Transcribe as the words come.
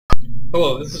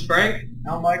Hello, this is Frank,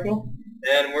 I'm Michael.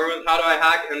 and we're with How Do I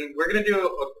Hack, and we're going to do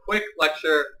a quick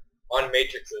lecture on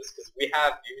matrices, because we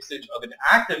have usage of an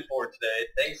ActiveBoard today,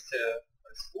 thanks to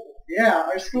our school. Yeah,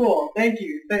 our school. Thank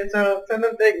you. So send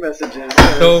them big messages.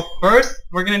 So first,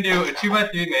 we're going to do a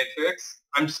 2x3 matrix.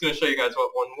 I'm just going to show you guys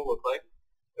what one will look like.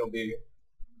 It'll be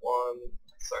one,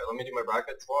 sorry, let me do my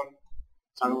brackets. One,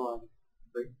 Talk a little,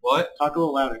 what? talk a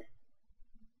little louder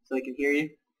so they can hear you.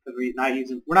 Because we're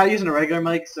not using a regular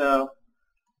mic, so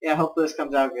yeah, hopefully this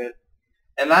comes out good.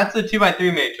 And that's a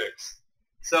 2x3 matrix.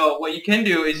 So what you can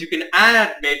do is you can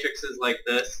add matrices like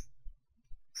this.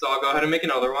 So I'll go ahead and make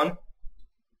another one.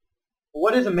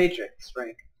 What is a matrix,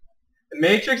 Frank? A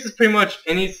matrix is pretty much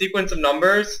any sequence of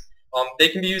numbers. They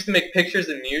can be used to make pictures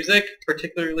and music,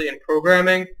 particularly in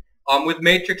programming. With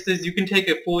matrices, you can take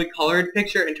a fully colored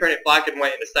picture and turn it black and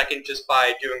white in a second just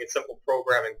by doing a simple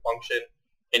programming function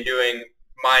and doing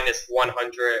minus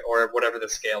 100 or whatever the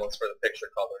scale is for the picture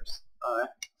colors. Alright.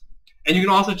 And you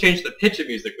can also change the pitch of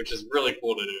music, which is really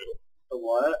cool to do. The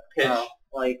what? Pitch.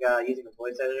 Like using a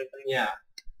voice editor thing? Yeah.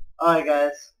 Alright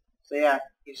guys, so yeah,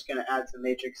 you're just going to add some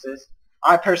matrices.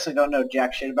 I personally don't know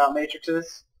jack shit about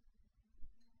matrices.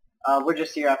 We're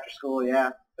just here after school,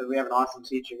 yeah, because we have an awesome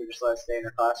teacher who just let us stay in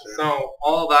her classroom. So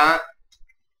all that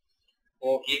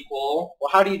will equal...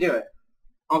 Well, how do you do it?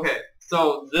 Okay,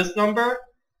 so this number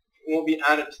will be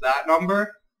added to that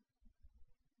number.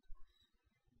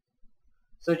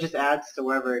 So it just adds to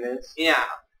wherever it is? Yeah.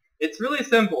 It's really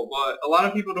simple, but a lot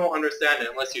of people don't understand it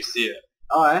unless you see it.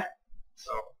 Alright.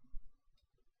 So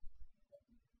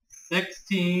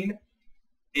 16,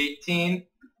 18,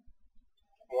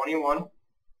 21.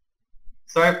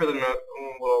 Sorry for the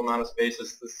little amount of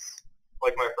spaces. This is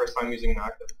like my first time using an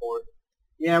ActiveBoard.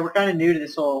 Yeah, we're kind of new to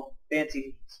this whole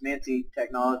fancy, smancy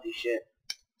technology shit.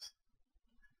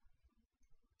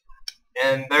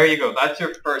 And there you go. That's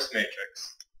your first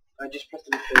matrix. I just pressed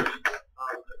the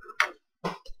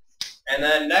page. And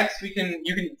then next you can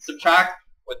subtract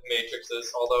with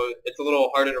matrices, although it's a little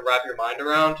harder to wrap your mind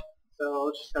around. So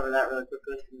let's just cover that really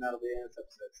quickly, and that'll be the end of this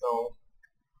episode. So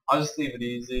I'll just leave it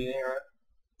easy here.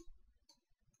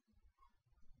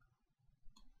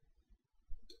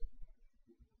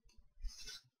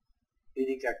 Do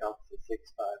the exact opposite.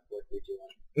 6, 5, 4, 3, 2,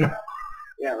 1.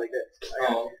 Yeah, like this.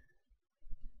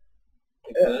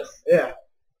 Like this? Yeah.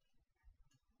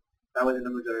 That way the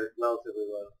numbers are relatively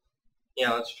low. Yeah,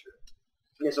 that's true.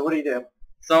 Okay, so what do you do?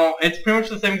 So it's pretty much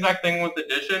the same exact thing with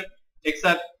addition,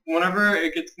 except whenever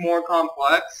it gets more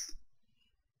complex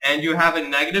and you have a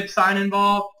negative sign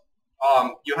involved,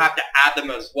 you have to add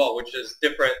them as well, which is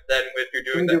different than if you're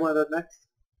doing Can we do one of those next?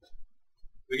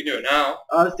 We can do it now.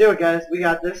 Let's do it, guys. We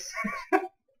got this.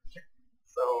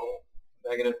 So,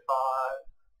 negative 5,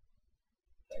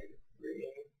 negative 3,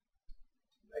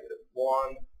 negative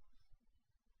 1,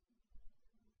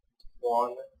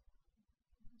 1,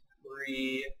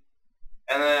 3,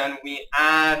 and then we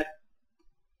add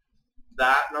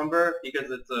that number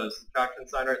because it's a subtraction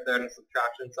sign right there and a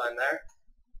subtraction sign there.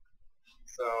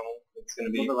 So it's going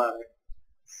to be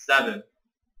 7.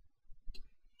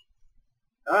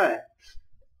 Alright.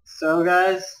 So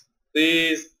guys,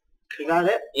 Please. is that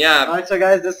it? Yeah. Alright, so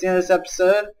guys, that's the end of this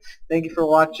episode. Thank you for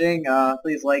watching.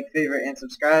 Please like, favorite, and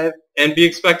subscribe. And be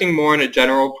expecting more in a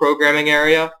general programming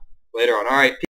area later on. Alright.